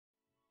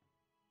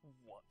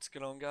What's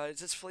going on,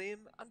 guys? It's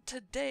Flame, and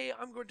today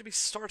I'm going to be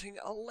starting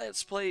a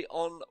Let's Play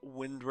on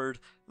Windward.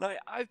 Now,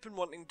 I've been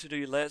wanting to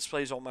do Let's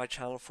Plays on my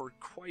channel for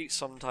quite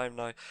some time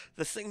now.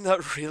 The thing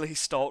that really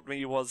stopped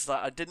me was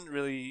that I didn't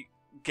really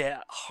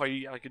get how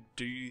I could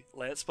do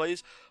Let's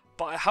Plays,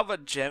 but I have a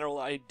general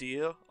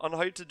idea on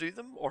how to do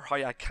them, or how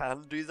I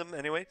can do them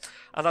anyway,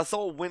 and I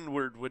thought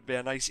Windward would be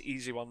a nice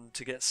easy one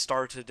to get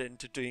started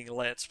into doing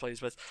Let's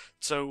Plays with,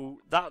 so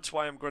that's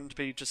why I'm going to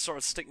be just sort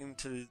of sticking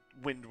to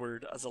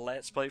Windward as a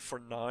Let's Play for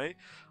now,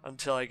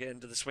 until I get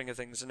into the swing of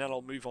things, and then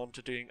I'll move on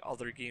to doing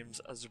other games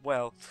as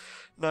well.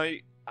 Now,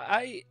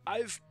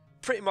 I've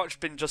pretty much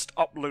been just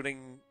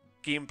uploading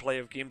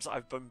gameplay of games that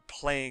I've been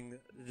playing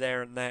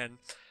there and then,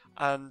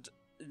 and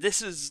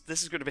this is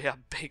going to be a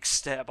big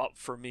step up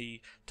for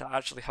me to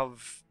actually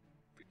have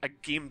a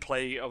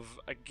gameplay of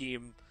a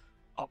game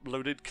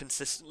uploaded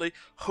consistently.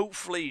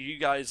 Hopefully you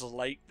guys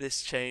like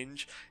this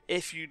change.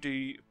 If you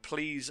do,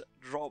 please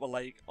drop a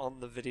like on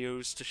the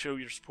videos to show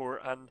your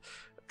support, and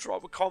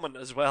drop a comment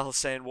as well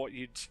saying what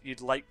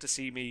you'd like to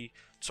see me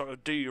sort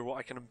of do, or what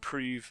I can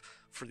improve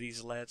for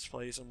these Let's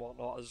Plays and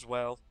whatnot as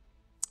well.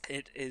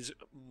 It is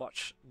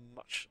much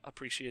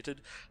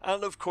appreciated.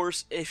 And of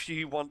course, if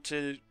you want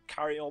to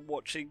carry on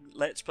watching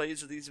Let's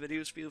Plays of these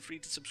videos, feel free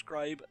to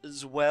subscribe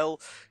as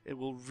well. It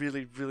will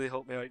really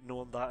help me out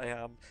knowing that I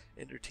am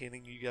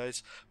entertaining you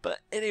guys. But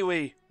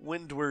anyway,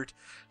 Windward,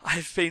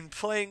 I've been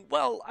playing,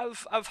 well,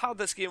 I've had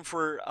this game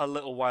for a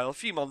little while, a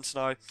few months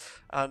now,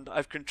 and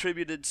I've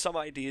contributed some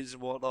ideas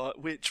and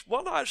whatnot, which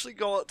one actually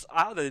got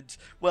added,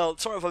 well,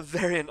 sort of a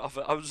variant of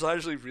it. I was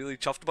actually really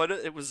chuffed about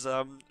it. It was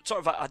sort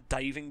of a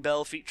diving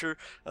bell feature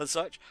as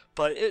such,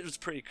 but it was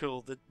pretty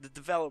cool. The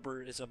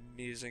developer is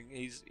amazing.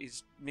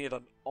 He's made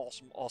an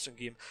awesome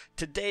game.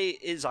 Today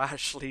is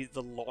actually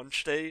the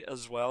launch day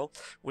as well,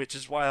 which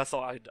is why I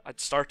thought I'd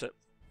start it.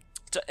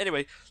 So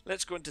anyway,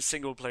 let's go into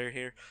single player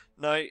here.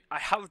 Now, I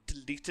have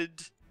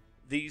deleted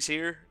these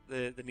here,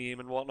 the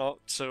name and whatnot,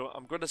 so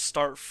I'm going to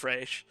start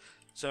fresh.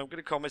 So I'm going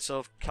to call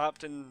myself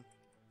Captain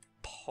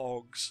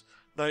Pogs.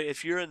 Now,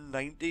 if you're a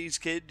 90s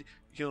kid,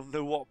 you'll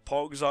know what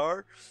Pogs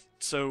are,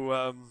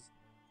 so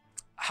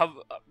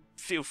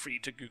feel free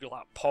to Google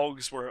that.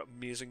 Pogs were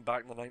amazing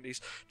back in the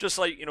 90s. Just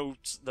like, you know,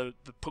 the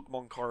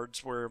Pokemon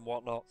cards were and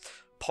whatnot.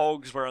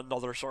 Pogs were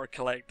another sort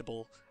of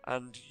collectible,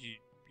 and you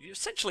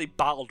essentially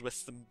battled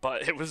with them,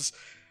 but it was,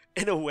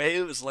 in a way,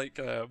 it was like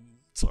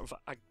sort of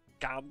a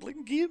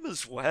gambling game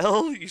as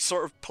well. You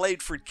sort of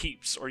played for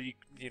keeps, or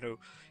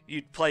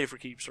you'd play for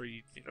keeps, or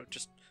you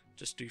just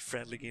do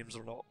friendly games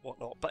or not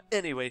whatnot. But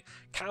anyway,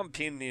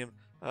 campaign name.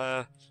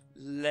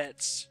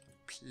 Let's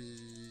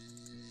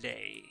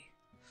play.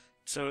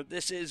 So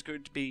this is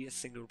going to be a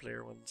single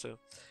player one. So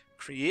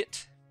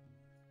create.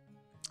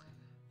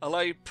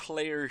 Allow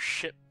player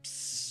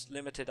ships,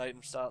 limited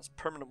item stats,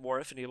 permanent war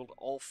if enabled,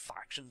 all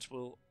factions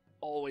will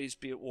always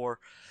be at war.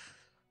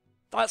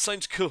 That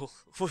sounds cool.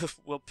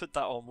 We'll put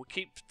that on. We'll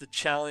keep the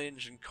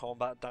challenge and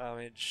combat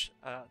damage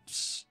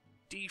at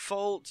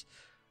default,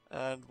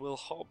 and we'll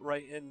hop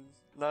right in.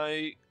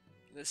 Now,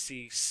 let's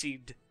see,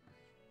 seed.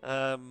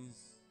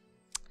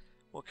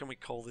 What can we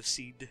call the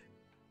seed?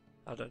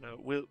 I don't know.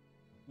 We'll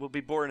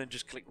be boring and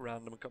just click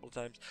random a couple of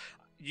times.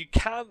 You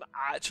can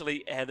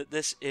actually edit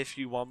this if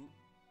you want,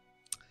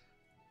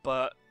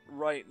 but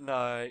right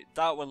now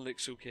that one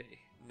looks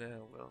okay.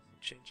 Now we'll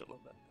change it a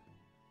little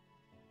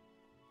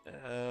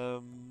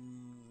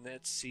bit.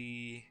 Let's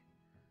see.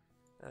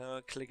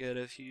 I'll click it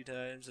a few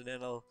times and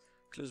then I'll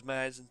close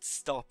my eyes and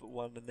stop at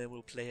one, and then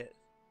we'll play it.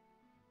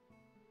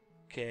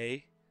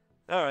 Okay.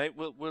 All right.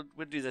 We'll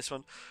do this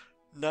one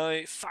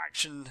now.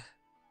 Faction.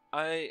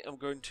 I am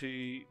going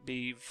to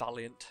be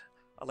Valiant.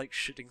 I like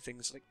shooting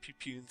things, like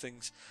pew-pewing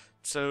things.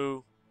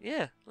 So,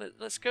 yeah,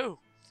 let's go.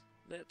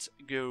 Let's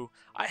go.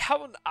 I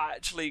haven't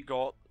actually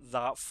got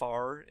that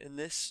far in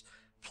this,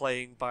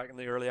 playing back in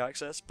the early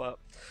access, but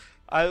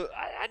I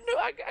know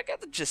I get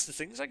the gist of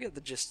things.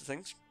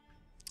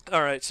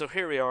 Alright, so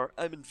here we are.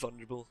 I'm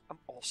invulnerable. I'm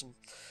awesome.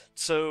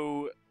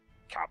 So,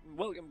 Captain,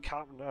 welcome,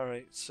 Captain.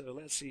 Alright, so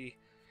let's see.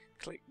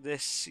 Click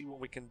this, see what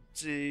we can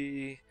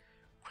do.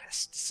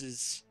 Quests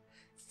is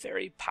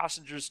ferry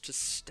passengers to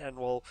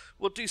Stenwall.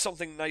 We'll do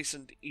something nice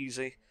and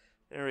easy.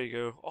 There we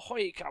go.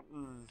 Ahoy,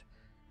 Captain!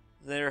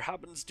 There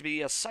happens to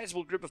be a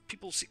sizable group of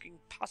people seeking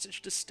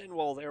passage to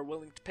Stenwall. They are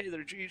willing to pay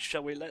their dues.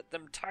 Shall we let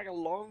them tag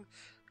along?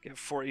 Get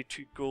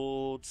 42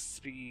 gold,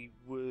 3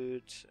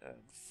 wood,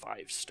 and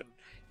 5 stone.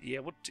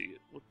 Yeah, we'll do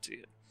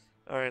it.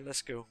 Alright,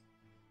 let's go.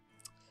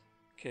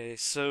 Okay,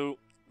 so,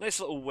 nice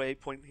little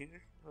waypoint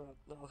here.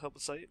 That'll help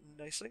us out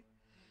nicely.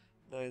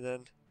 Now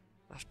then,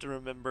 I have to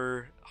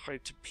remember how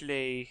to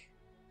play.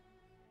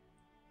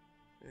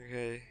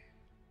 Okay.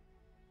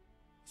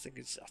 I think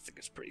it's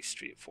pretty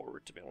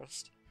straightforward, to be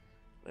honest.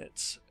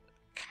 Let's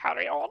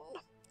carry on.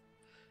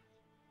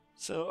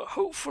 So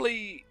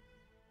hopefully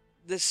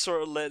this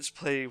sort of Let's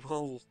Play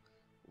will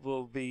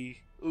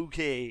be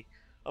okay.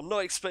 I'm not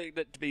expecting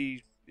it to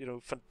be, you know,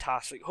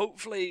 fantastic.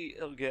 Hopefully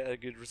it'll get a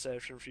good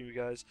reception from you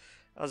guys.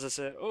 As I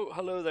said, oh,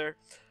 hello there.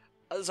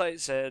 As I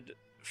said,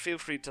 feel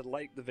free to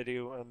like the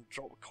video and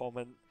drop a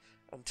comment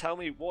and tell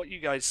me what you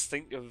guys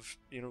think of,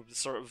 you know, the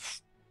sort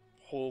of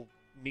whole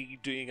me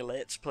doing a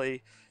Let's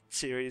Play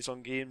series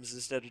on games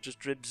instead of just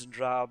dribs and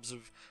drabs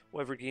of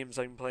whatever games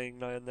I'm playing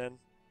now and then.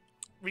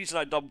 Reason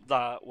I dubbed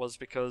that was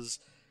because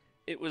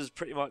it was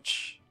pretty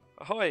much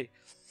ahoy.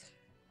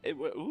 It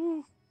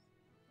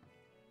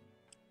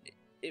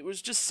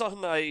was just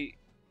something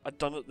I'd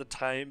done at the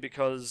time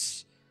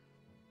because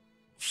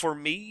for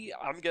me,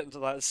 I'm getting to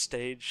that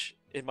stage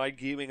in my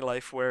gaming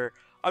life where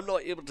I'm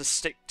not able to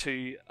stick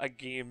to a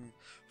game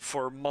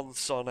for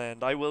months on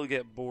end. I will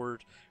get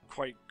bored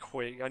quite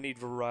quick. I need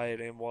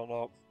variety and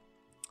whatnot.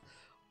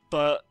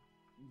 But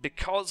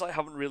because I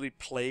haven't really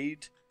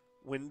played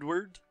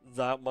Windward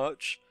that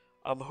much,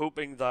 I'm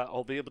hoping that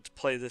I'll be able to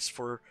play this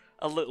for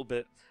a little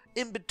bit.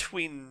 In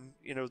between,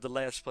 you know, the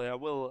Let's Play, I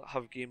will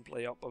have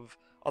gameplay up of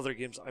other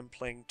games I'm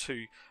playing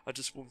too. I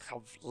just won't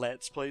have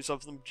Let's Plays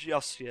of them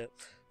just yet.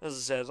 As I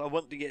said, I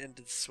want to get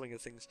into the swing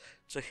of things.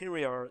 So here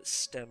we are at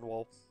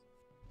Stenwall.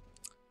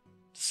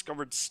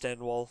 Discovered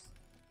Stenwall.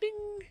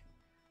 Bing!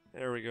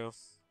 There we go.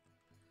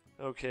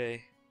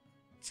 Okay.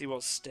 Let's see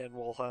what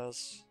Stenwall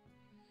has.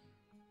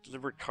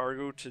 Deliver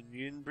cargo to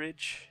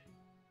Newtonbridge.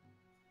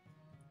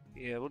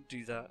 Yeah, we'll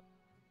do that.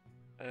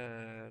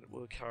 And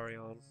we'll carry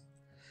on.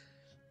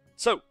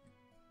 So,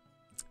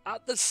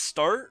 at the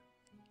start,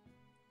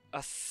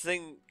 I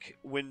think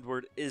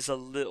Windward is a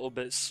little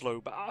bit slow,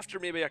 but after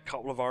maybe a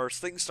couple of hours,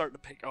 things start to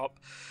pick up.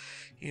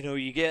 You know,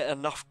 you get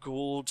enough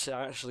gold to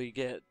actually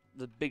get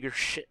the bigger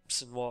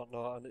ships and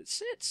whatnot, and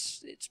it's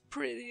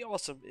pretty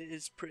awesome. It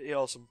is pretty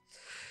awesome.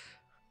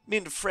 Me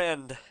and a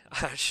friend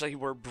actually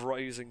were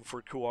browsing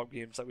for co-op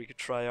games that we could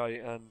try out,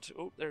 and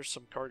oh, there's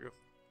some cargo.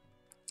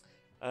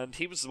 And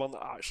he was the one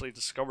that actually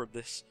discovered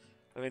this.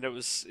 I mean,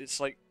 it's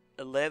like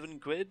 11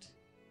 quid.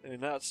 I mean,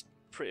 that's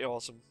pretty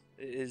awesome.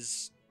 It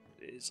is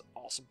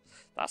awesome.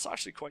 That's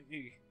actually quite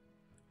new.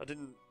 I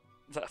didn't...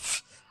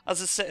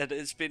 As I said,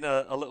 it's been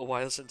a little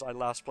while since I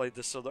last played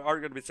this, so there are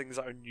going to be things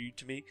that are new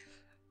to me.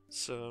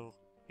 So,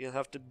 you'll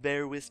have to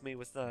bear with me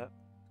with that.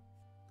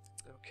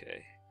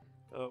 Okay.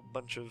 A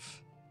bunch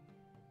of...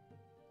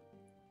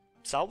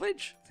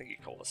 salvage? I think you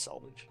call it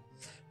salvage.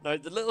 Now,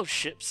 the little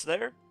ships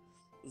there,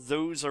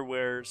 those are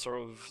where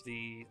sort of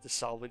the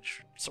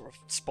salvage sort of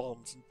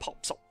spawns and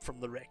pops up from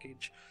the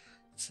wreckage.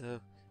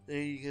 So,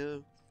 there you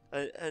go.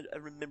 I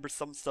remember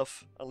some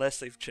stuff, unless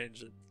they've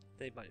changed it.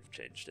 They might have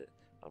changed it.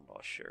 I'm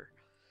not sure.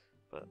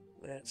 But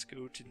let's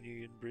go to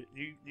Newtonbridge.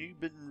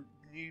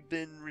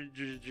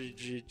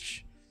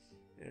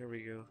 There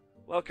we go.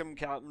 Welcome,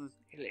 Captain.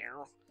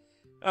 Hello.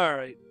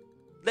 Alright.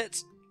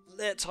 Let's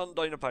hunt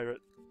down a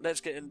pirate.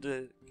 Let's get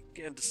into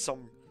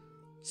some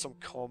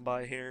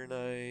combat here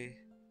now.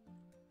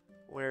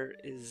 Where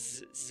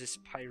is this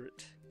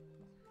pirate?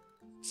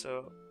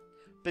 So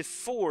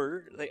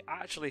before they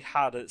actually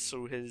had it,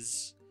 so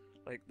his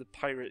the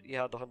pirate he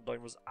had to hunt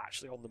down was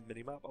actually on the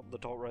minimap up the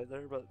top right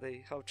there, but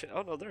they have changed.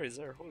 Oh no, there he's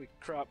there. Holy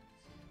crap.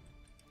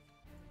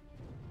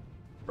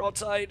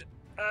 Broadside!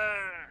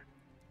 Ah!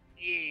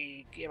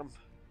 Yeah, get him.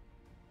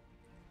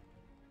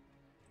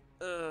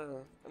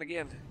 And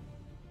again.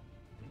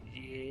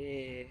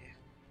 Yeah.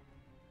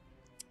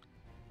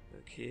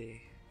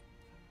 Okay.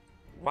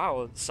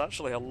 Wow, it's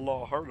actually a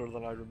lot harder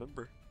than I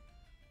remember.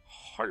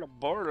 Holy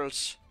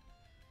balls.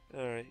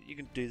 Alright, you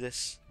can do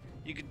this.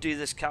 You can do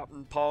this,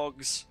 Captain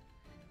Pogs.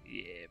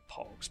 Yeah,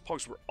 Pogs.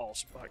 Pogs were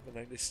awesome back in the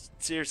 90s.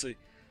 Seriously.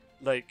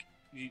 Like,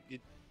 you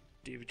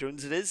Davy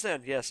Jones it is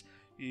then, yes.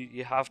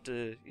 You have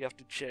to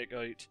check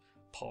out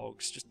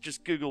Pogs.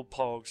 Just Google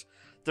Pogs.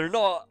 They're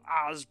not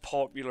as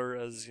popular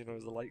as, you know,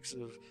 the likes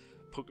of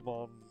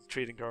Pokemon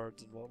trading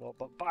cards and whatnot,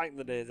 but back in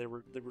the day they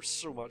were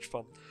so much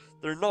fun.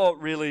 They're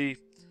not really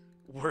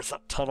worth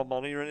a ton of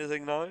money or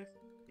anything now,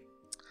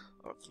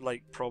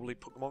 like probably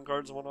Pokemon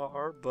cards and whatnot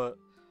are, but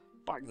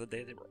back in the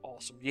day they were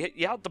awesome.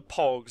 You had the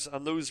Pogs,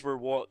 and those were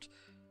what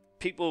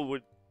people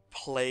would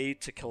play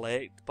to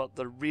collect, but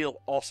the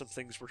real awesome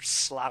things were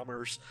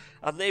slammers,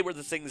 and they were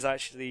the things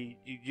actually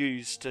you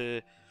used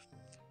to...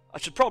 I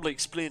should probably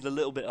explain a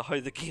little bit of how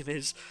the game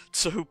is.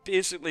 So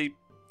basically,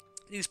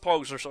 these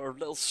Pogs are sort of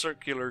little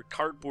circular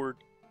cardboard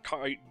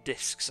cutout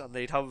discs, and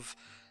they'd have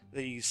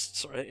these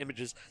sort of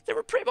images. They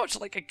were pretty much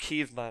like a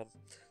caveman.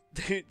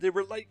 They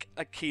were like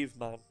a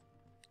caveman,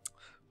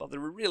 but they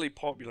were really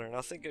popular, and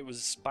I think it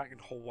was back in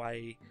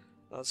Hawaii.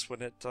 That's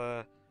when it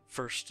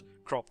first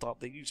cropped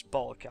up. They used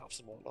bottle caps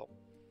and whatnot.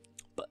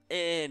 But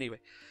anyway,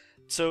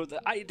 so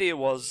the idea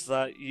was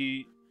that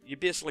you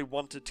basically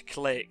wanted to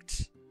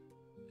collect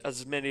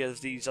as many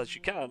of these as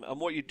you can, and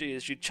what you do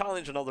is you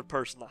challenge another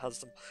person that has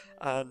them,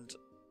 and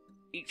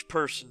each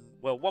person,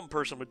 well, one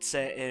person would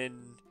set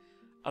in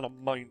an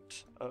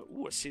amount,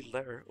 oh, a seal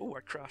there, oh,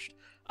 I crashed,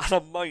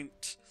 an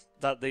amount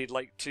that they'd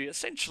like to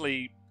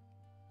essentially,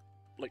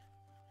 like,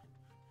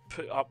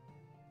 put up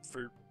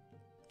for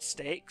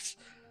stakes,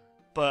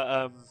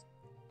 but,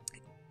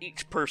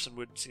 each person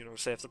would, you know,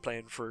 say if they're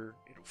playing for,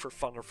 you know, for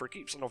fun or for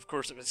keeps, and of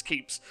course if it's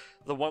keeps,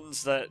 the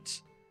ones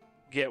that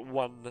get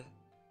one,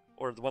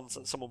 or the ones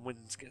that someone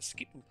wins gets to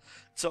keep them.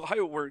 So how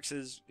it works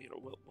is, you know,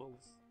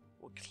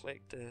 we'll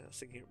collect a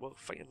thing here. We'll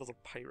fight another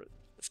pirate.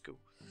 Let's go.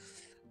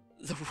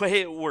 The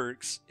way it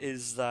works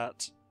is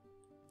that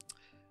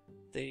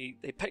they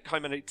pick how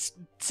many.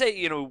 Say,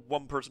 you know,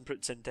 one person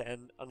puts in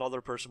 10,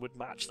 another person would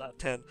match that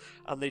 10,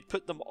 and they'd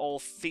put them all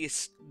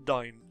face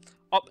down,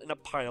 up in a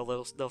pile.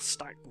 They'll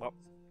stack them up.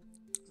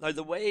 Now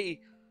the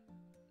way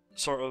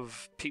sort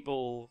of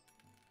people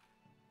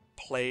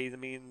play the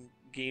main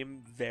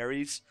game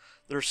varies.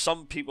 There's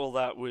some people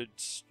that would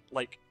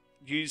like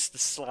use the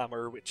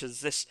slammer, which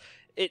is this.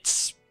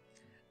 It's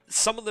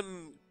some of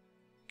them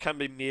can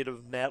be made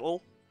of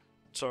metal,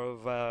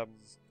 sort of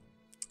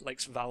like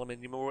some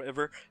aluminium or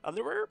whatever, and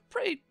they were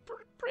pretty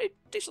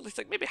decently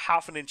thick, maybe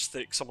half an inch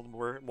thick. Some of them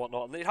were and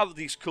whatnot, and they have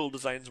these cool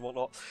designs and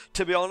whatnot.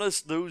 To be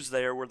honest, those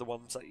there were the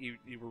ones that you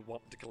were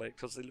wanting to collect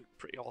because they look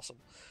pretty awesome.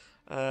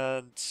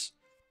 And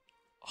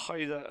how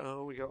that?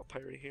 Oh, we got a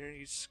pirate here.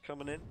 He's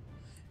coming in.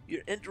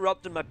 You're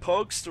interrupting my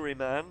Pog story,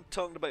 man.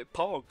 Talking about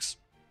Pogs.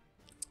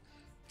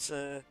 It's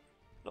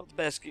not the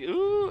best game.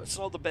 Ooh, it's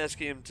not the best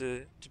game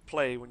to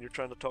play when you're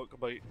trying to talk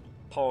about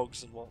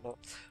Pogs and whatnot.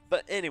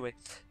 But anyway,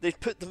 they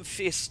put them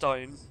face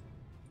down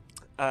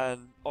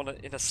and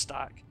in a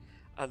stack,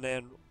 and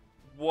then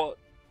what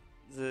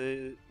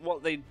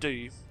they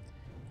do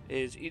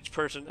is each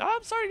person. Oh,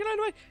 I'm sorry, get out of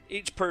the way.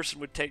 Each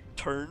person would take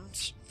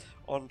turns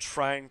on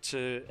trying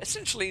to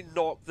essentially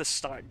knock the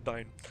stack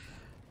down.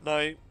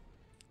 Now,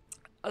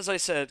 as I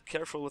said,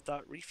 careful with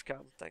that reef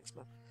cam, thanks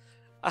man.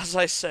 As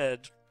I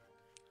said,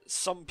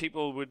 some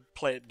people would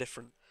play it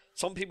different.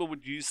 Some people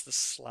would use the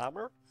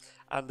slammer,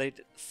 and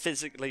they'd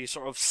physically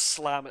sort of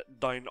slam it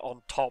down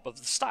on top of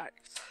the stack.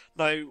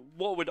 Now,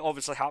 what would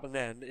obviously happen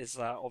then is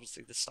that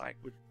obviously the stack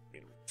would,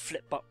 you know,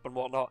 flip up and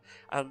whatnot,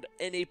 and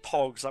any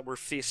Pogs that were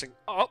facing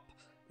up,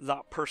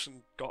 that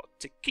person got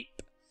to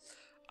keep.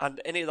 And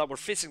any that were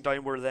facing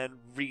down were then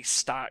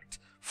restacked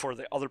for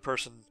the other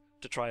person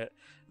to try it.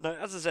 Now,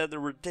 as I said, there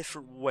were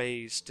different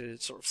ways to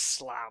sort of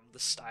slam the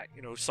stack.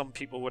 You know, some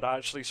people would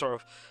actually sort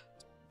of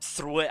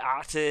throw it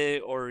at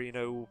it, or, you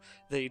know,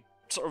 they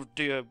sort of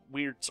do a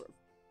weird sort of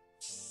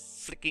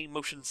flicky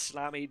motion,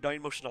 slammy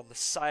down motion on the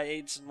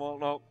sides and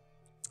whatnot.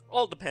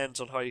 All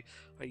depends on how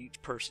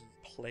each person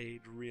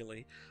played,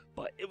 really.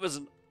 But it was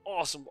an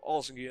awesome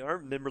game. I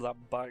remember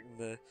that back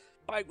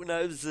when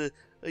I was a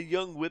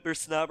young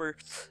whippersnapper.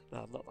 No,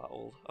 I'm not that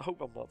old. I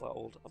hope I'm not that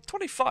old. I'm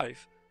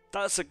 25.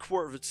 That's a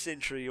quarter of a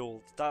century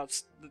old.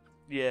 That's,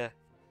 yeah.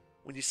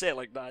 When you say it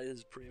like that, it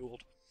is pretty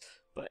old.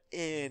 But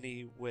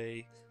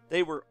anyway,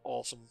 they were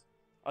awesome.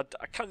 I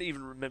can't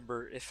even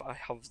remember if I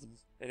have them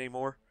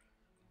anymore.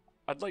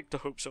 I'd like to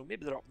hope so.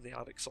 Maybe they're up in the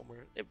attic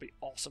somewhere. It'd be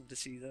awesome to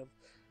see them.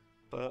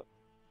 But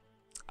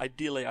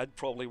ideally, I'd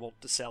probably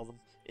want to sell them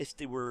if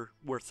they were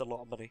worth a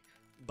lot of money.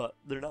 But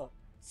they're not.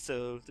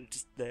 So they're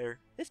just there.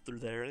 If they're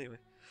there anyway.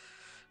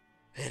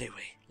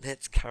 Anyway,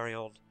 let's carry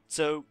on.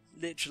 So,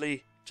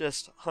 literally,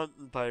 just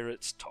hunting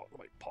pirates, talking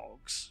about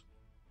Pogs.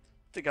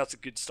 I think that's a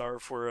good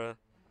start for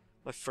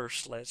my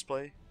first Let's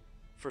Play.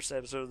 First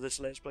episode of this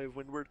Let's Play of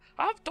Windward.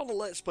 I've done a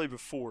Let's Play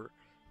before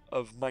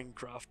of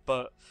Minecraft,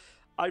 but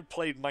I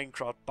played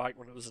Minecraft back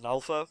when it was an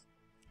alpha,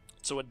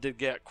 so it did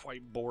get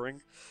quite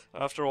boring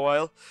after a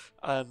while,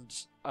 and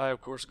I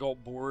of course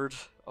got bored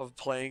of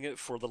playing it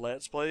for the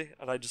Let's Play,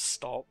 and I just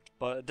stopped.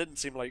 But it didn't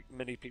seem like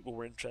many people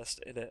were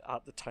interested in it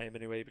at the time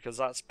anyway, because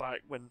that's back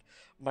when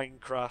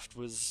Minecraft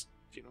was,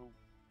 you know,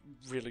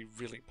 really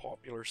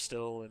popular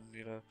still, and,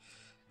 you know,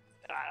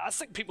 I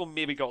think people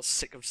maybe got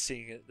sick of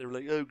seeing it. They were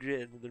like, oh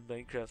great, another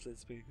Minecraft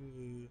Let's Play.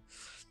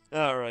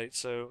 Alright,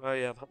 so, oh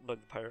yeah, I'm hunting down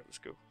the pirate, let's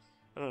go.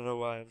 I don't know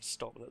why I'm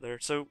stopping it there.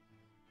 So,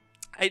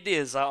 idea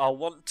is that I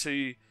want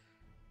to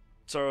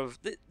sort of,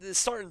 the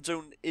starting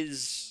zone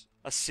is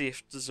a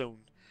safe zone.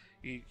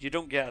 You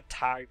don't get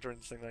attacked or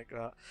anything like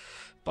that.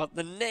 But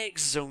the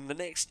next zone, the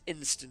next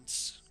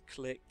instance,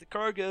 collect the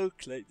cargo,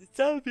 collect the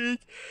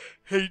salvage,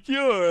 and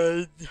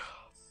you're...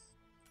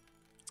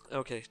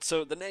 Okay,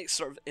 so the next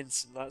sort of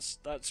instant,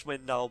 that's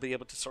when I'll be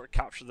able to sort of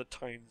capture the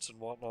towns and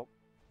whatnot.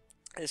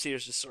 This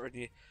here's just sort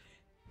of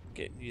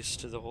getting used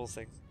to the whole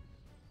thing.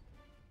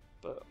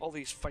 But all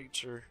these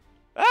fights are...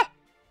 Ah!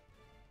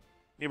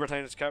 Neighbour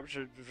town is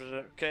captured,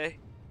 okay.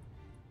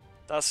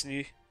 That's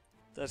new.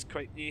 That's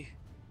quite new.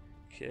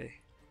 Okay.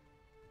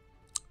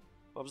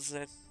 What was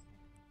it?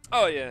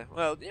 Oh yeah,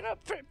 well, you know,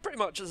 pretty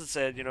much as I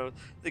said, you know,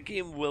 the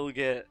game will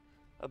get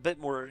a bit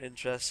more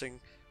interesting.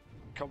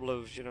 Couple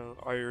of, you know,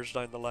 hours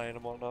down the line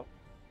and whatnot.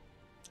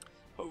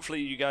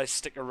 Hopefully you guys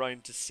stick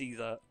around to see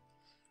that.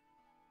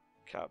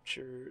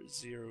 Capture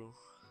 0.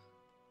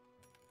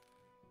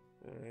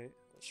 Alright,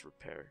 let's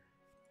repair.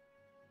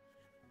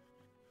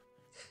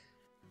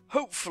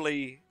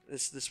 Hopefully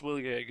this will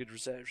get a good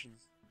reception,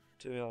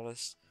 to be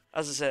honest.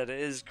 As I said, it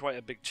is quite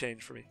a big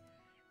change for me.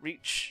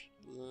 Reach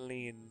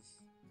lane.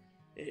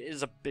 It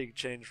is a big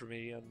change for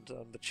me and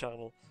the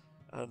channel,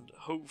 and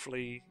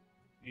hopefully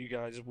you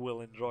guys will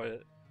enjoy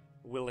it.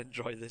 Will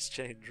enjoy this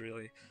change,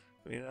 really.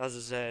 I mean, as I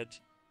said,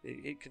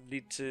 it can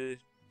lead to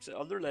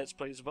other Let's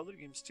Plays of other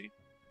games too.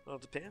 Well,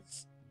 it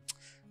depends.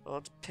 Well,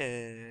 it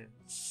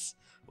depends.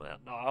 Well,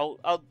 no,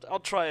 I'll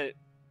try it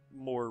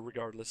more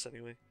regardless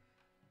anyway,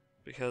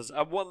 because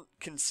I want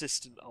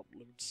consistent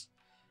uploads.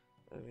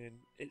 I mean,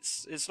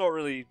 it's not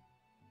really.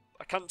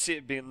 I can't see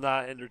it being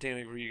that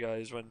entertaining for you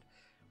guys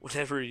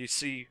whenever you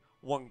see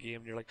one game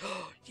and you're like,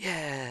 oh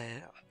yeah,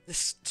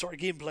 this sort of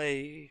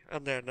gameplay,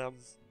 and then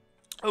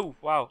oh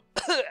wow,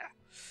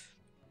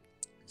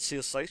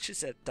 seal slice. She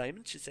said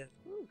diamond. She said.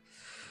 Ooh.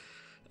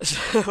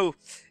 So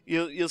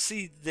you'll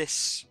see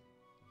this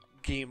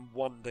game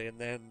one day, and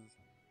then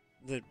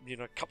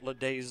a couple of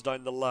days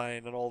down the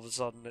line, and all of a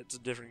sudden it's a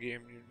different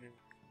game. You're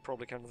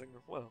probably kind of thinking,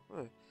 well,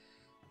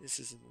 this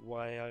isn't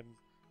why I'm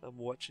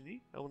watching you.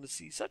 I want to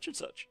see such and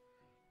such.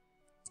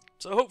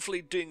 So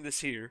hopefully, doing this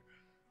here,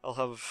 I'll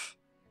have.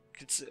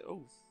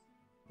 Oh,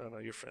 no,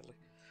 you're friendly.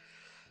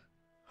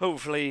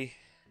 Hopefully,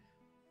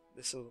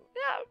 this will.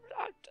 Yeah,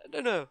 I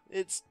don't know.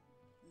 It's,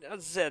 as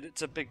I said,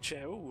 it's a big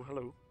change. Oh,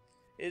 hello.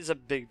 It is a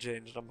big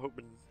change, and I'm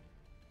hoping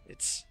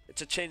it's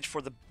a change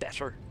for the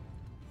better.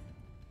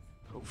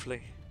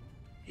 Hopefully.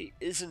 He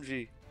is in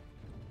view.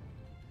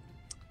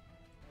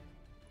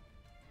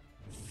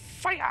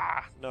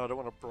 Fire! No, I don't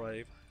want to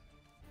bribe.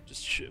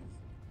 Just shoot him.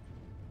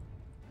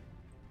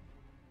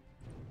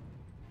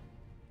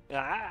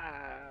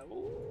 Ah!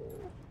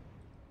 Ooh.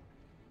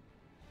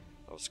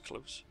 That was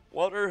close.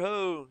 Water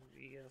hole!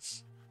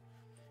 Yes.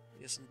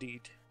 Yes,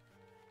 indeed.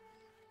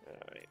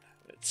 Alright,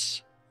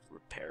 let's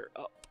repair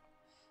up.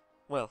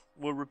 Well,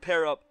 we'll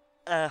repair up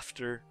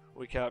after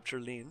we capture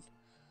Lean,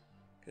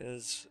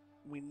 because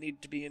we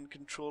need to be in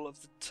control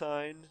of the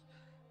town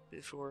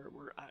before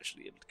we're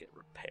actually able to get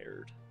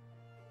repaired.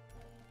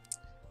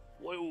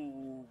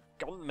 Whoa,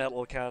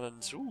 gunmetal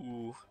cannons,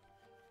 ooh,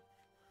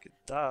 look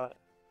at that.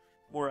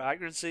 More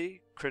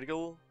accuracy,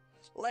 critical,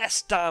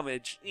 less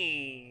damage,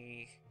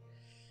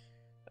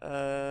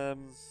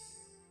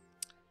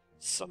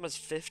 Some is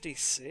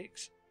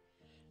 56,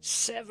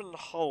 7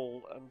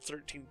 hull and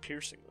 13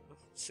 piercing,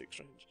 6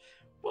 range.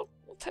 Well,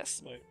 we'll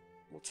test them out.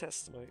 We'll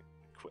test them out.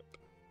 Equip.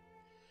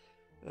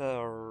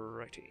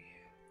 Alrighty.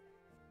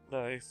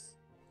 Now,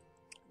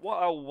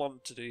 what I'll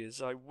want to do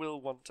is I will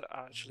want to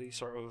actually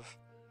sort of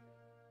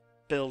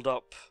build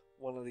up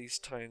one of these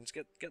towns,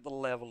 get the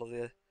level of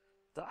the.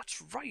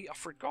 That's right, I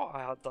forgot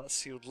I had that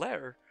sealed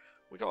lair.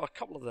 We got a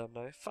couple of them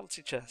now.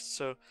 Fancy chests.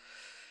 So,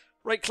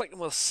 right click and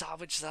we'll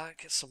salvage that,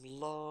 get some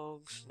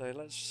logs. Now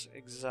let's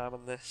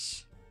examine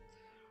this.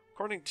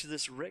 According to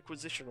this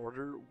requisition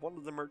order, one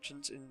of the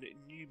merchants in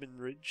Newman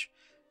Ridge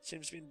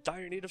seems to be in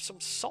dire need of some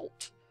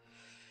salt,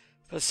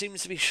 but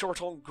seems to be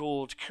short on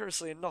gold.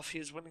 Curiously enough, he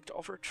is willing to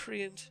offer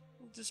trade.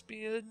 Would this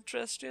be of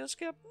interest to us,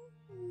 Captain?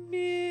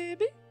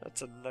 Maybe.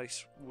 That's a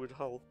nice wood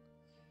hull.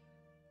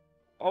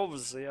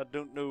 Obviously, I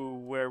don't know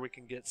where we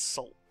can get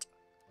salt.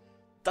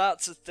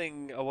 That's a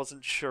thing I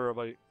wasn't sure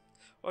about.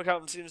 Well,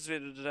 Captain seems to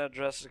be the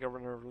address of the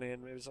governor of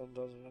Lane. Maybe something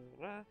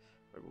doesn't.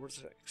 Rewards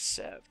to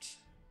accept.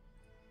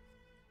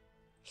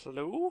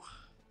 Hello?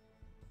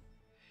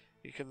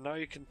 You can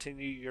now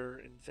continue your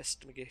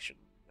investigation.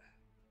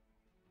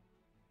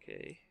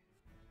 Okay.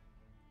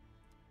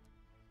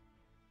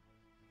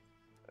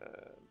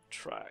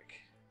 Track.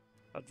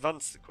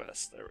 Advance the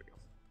quest. There we go.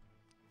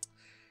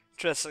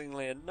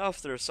 Interestingly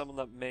enough, there are someone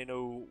that may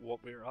know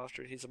what we're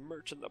after. He's a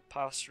merchant that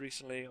passed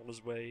recently on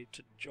his way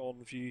to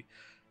Johnview.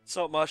 It's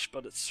not much,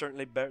 but it's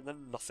certainly better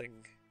than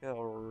nothing.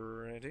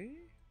 Alrighty.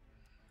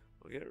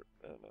 We'll get.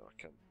 Oh no,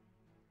 I can't.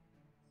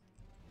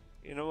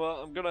 You know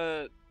what? I'm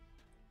gonna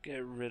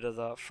get rid of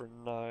that for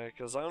now,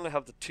 because I only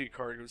have the 2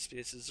 cargo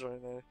spaces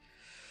right now.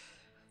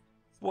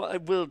 What I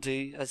will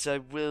do is I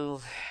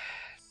will.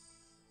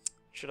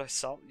 Should I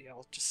salvage? Yeah,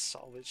 I'll just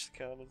salvage the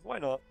cannon. Why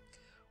not?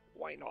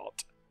 Why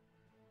not?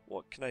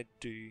 What can I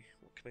do?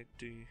 What can I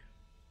do?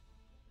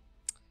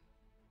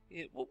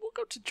 Yeah, we'll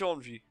go to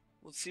Johnview.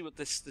 We'll see what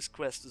this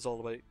quest is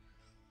all about.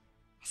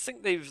 I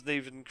think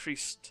they've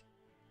increased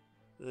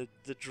the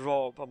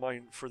drop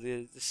amount for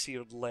the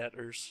sealed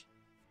letters,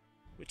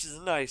 which is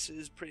nice. It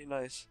is pretty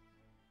nice.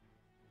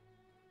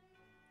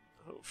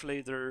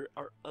 Hopefully there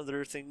are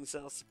other things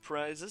that'll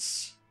surprise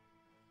us.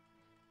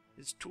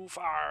 It's too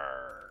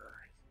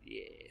far.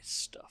 Yeah,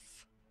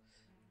 stuff.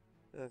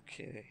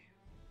 Okay.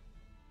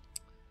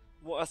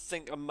 What I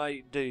think I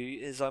might do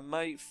is I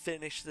might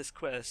finish this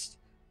quest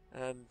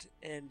and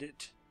end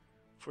it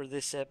for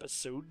this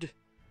episode.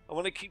 I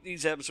want to keep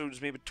these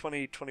episodes maybe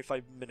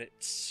 20-25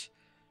 minutes.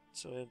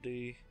 So I'll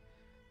do.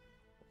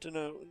 I don't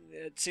know.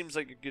 It seems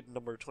like a good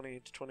number,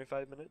 20 to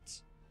 25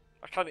 minutes.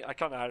 I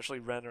can't actually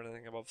render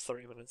anything above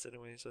 30 minutes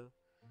anyway. So,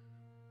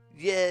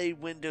 yay,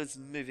 Windows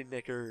Movie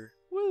Maker!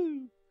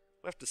 Woo!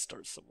 We have to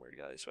start somewhere,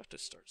 guys. We have to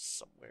start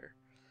somewhere.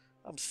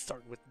 I'm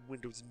starting with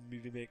Windows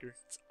Movie Maker.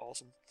 It's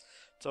awesome.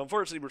 So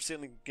unfortunately, we're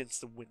sailing against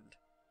the wind.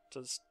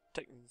 So it's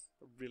taking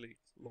a really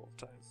long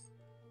time.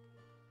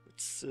 It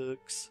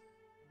sucks.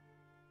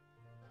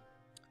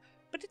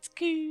 But it's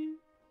cool.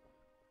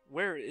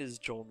 Where is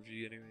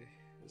Johnview anyway?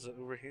 Is it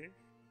over here?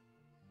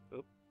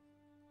 Oh,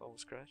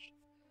 almost crashed.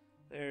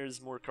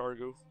 There's more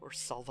cargo, or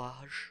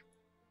salvage.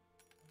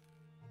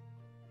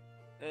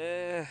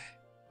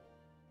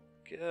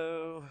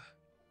 Go.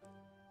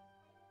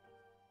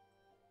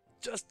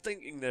 Just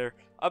thinking there,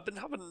 I've been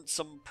having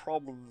some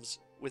problems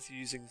with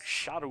using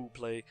shadow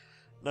play.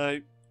 Now,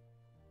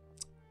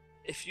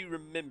 if you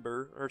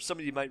remember, or some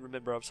of you might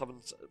remember, I was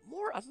having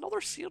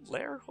another sealed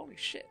layer. Holy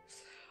shit!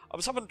 I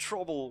was having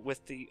trouble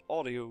with the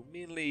audio,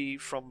 mainly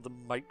from the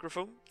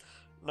microphone.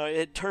 Now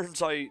it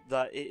turns out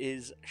that it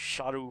is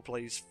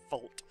Shadowplay's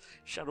fault.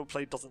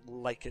 Shadowplay doesn't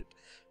like it.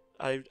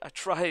 I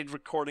tried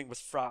recording with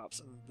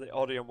Fraps and the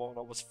audio and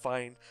whatnot was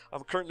fine.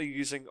 I'm currently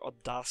using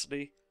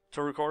Audacity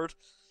to record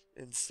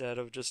instead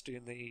of just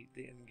doing the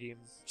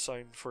in-game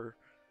sound for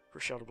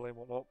Shadowplay and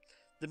whatnot.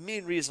 The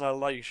main reason I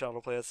like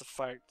Shadowplay is the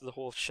fact the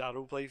whole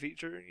Shadowplay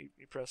feature.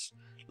 You press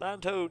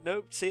land ho,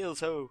 nope,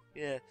 sails ho,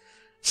 yeah.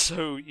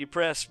 So you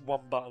press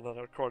one button and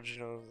it records,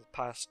 the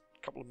past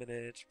couple of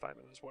minutes, 5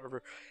 minutes,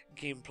 whatever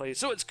gameplay.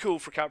 So it's cool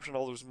for capturing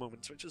all those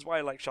moments, which is why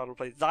I like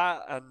Shadowplay.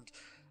 That, and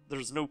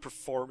there's no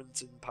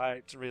performance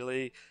impact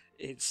really.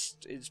 It's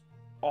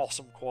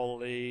awesome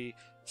quality,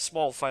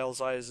 small file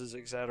sizes,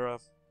 etc.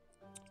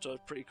 So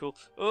it's pretty cool.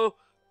 Oh,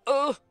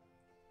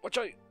 watch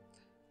out!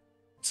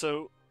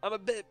 So I'm a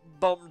bit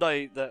bummed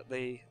out that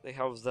they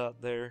have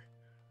that there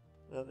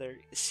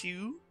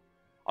issue.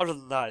 Other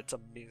than that, it's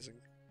amazing.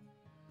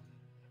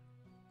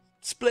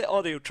 Split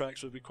audio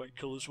tracks would be quite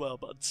cool as well,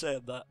 but I'd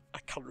said that I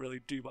can't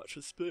really do much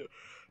with split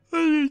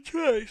audio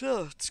tracks.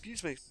 Oh,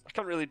 excuse me. I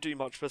can't really do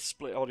much with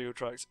split audio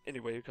tracks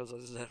anyway, because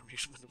as I said, I'm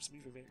using Windows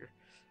Movie Maker.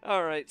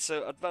 Alright,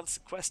 so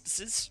advanced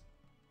quests.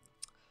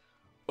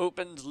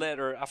 Opened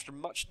later after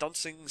much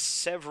dancing,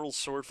 several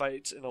sword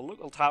fights in a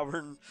local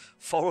tavern,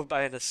 followed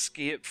by an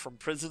escape from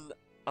prison,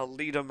 a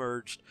lead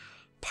emerged.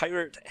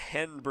 Pirate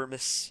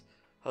Henbermis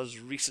has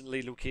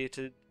recently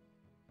located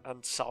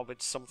and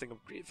salvaged something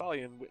of great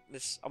value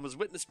and was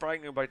witness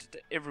bragging about it to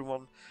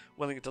everyone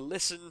willing to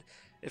listen.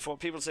 If what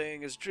people are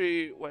saying is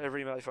true, whatever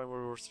you might find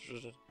worth.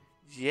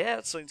 Yeah,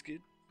 it sounds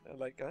good. I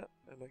like that.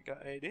 I like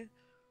that idea.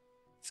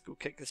 Let's go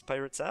kick this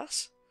pirate's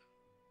ass.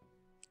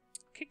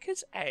 Kick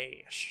his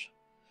ass.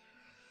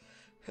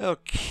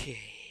 Okay.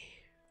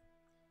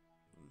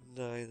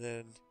 Now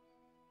then,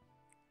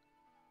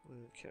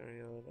 we'll carry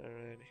on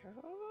around here.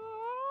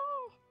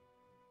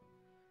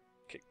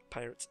 Kick the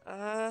pirate's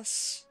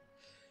ass.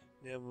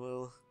 Then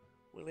we'll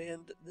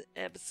end the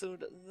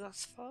episode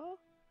thus far.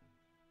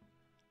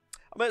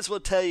 I might as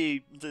well tell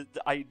you the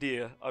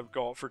idea I've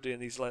got for doing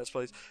these Let's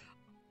Plays.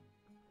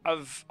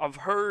 I've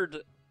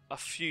heard a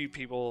few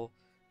people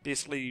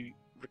basically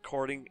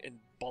recording in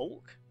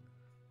bulk,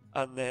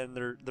 and then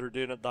they're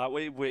doing it that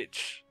way,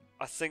 which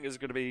I think is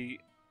going to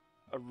be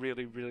a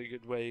really, really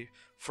good way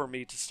for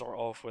me to start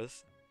off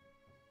with.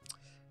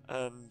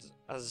 And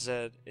as I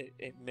said,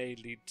 it may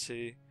lead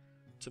to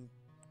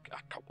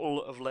a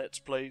couple of Let's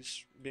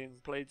Plays being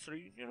played through.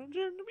 You never know.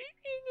 You never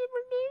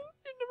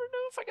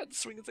know. If I get the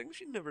swing of things,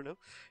 you never know.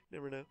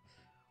 Never know.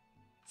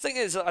 Thing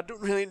is, I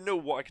don't really know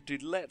what I could do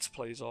Let's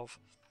Plays of.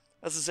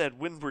 As I said,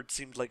 Windward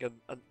seemed like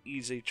an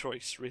easy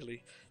choice,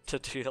 really, to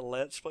do a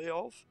Let's Play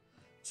of.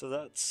 So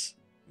that's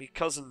me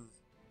cousin.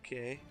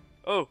 Okay.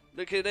 Oh,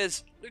 look who it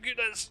is. Look who it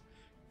is.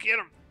 Get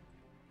him.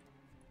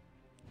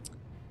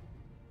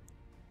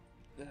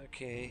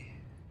 Okay.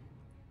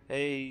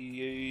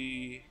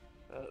 Hey,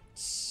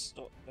 that's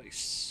not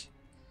nice.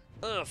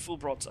 Full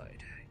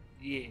broadside.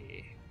 Yeah.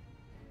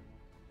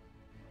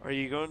 Are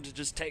you going to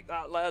just take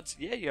that, lads?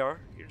 Yeah, you are.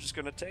 You're just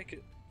going to take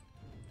it.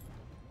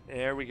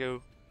 There we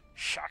go.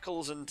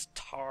 Shackles and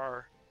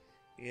tar.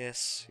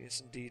 Yes,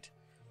 yes indeed.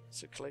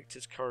 So collect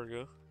his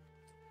cargo.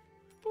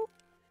 Boop.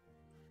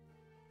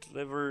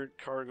 Deliver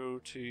cargo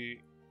to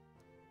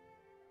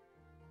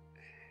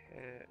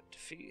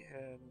defeat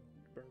and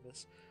burn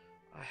this.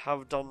 I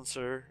have done,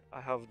 sir. I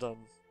have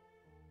done.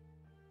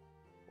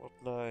 What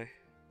now?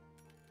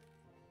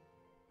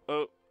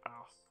 Oh,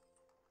 ow.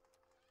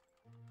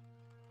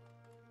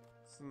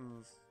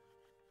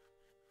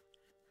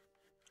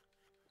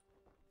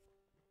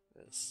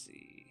 Let's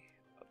see.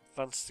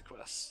 Advance the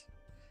quest.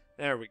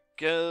 There we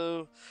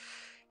go.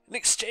 In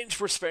exchange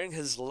for sparing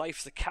his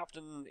life, the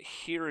captain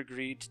here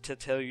agreed to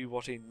tell you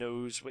what he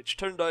knows, which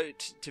turned out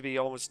to be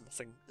almost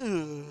nothing.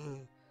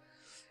 Ugh.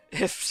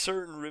 If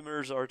certain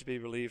rumours are to be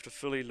believed, a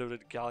fully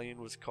loaded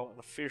galleon was caught in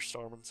a fierce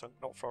storm and sunk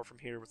not far from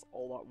here with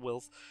all that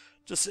wealth.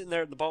 Just sitting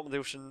there at the bottom of the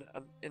ocean,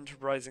 an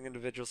enterprising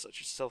individual such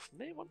as yourself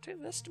may want to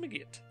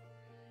investigate.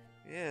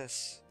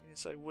 Yes,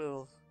 yes I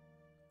will.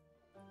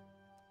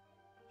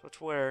 But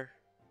where?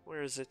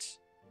 Where is it?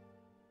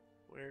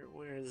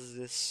 Where is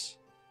this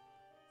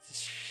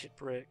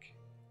shipwreck?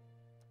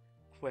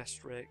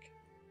 Quest wreck?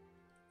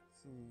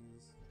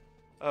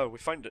 Oh, we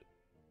found it.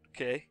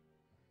 Okay.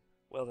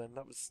 Well then,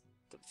 that was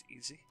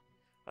easy.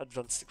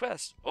 Advance the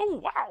quest.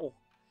 Oh, wow!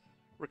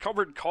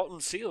 Recovered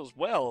cotton seals.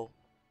 Well,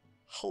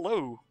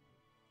 hello.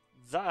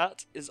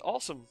 That is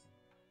awesome.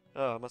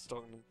 Oh, am I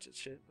talking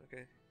shit?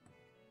 Okay.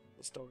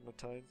 Let's talk in the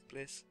town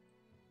place.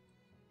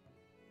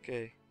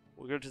 Okay.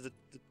 We'll go to the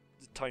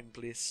town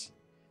place.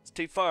 It's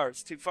too far.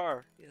 It's too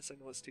far. Yes, I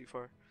know it's too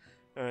far.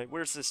 Alright,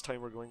 where's this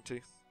town we're going to?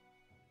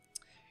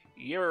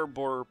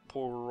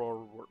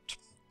 Yerborporort.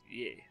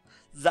 Yeah,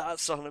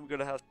 that's something I'm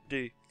gonna have to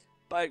do.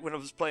 Back when I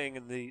was playing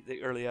in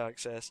the early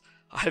access,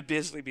 I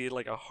basically made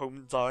like a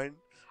hometown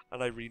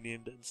and I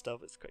renamed it and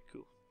stuff. It's quite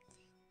cool.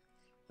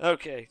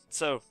 Okay,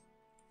 so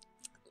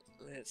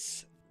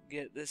let's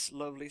get this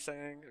lovely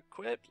thing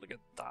equipped. Look at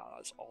that,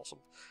 that's awesome.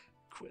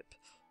 Equip.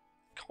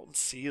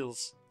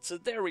 Conceals. So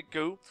there we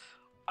go.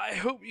 I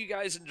hope you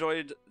guys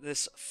enjoyed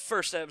this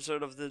first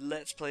episode of the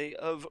Let's Play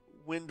of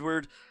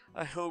Windward.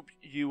 I hope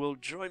you will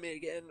join me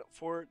again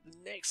for the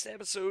next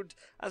episode.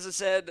 As I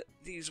said,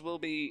 these will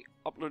be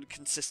uploaded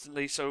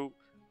consistently, so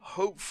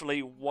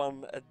hopefully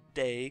one a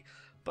day.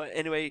 But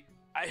anyway,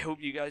 I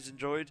hope you guys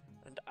enjoyed,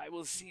 and I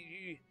will see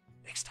you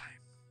next time.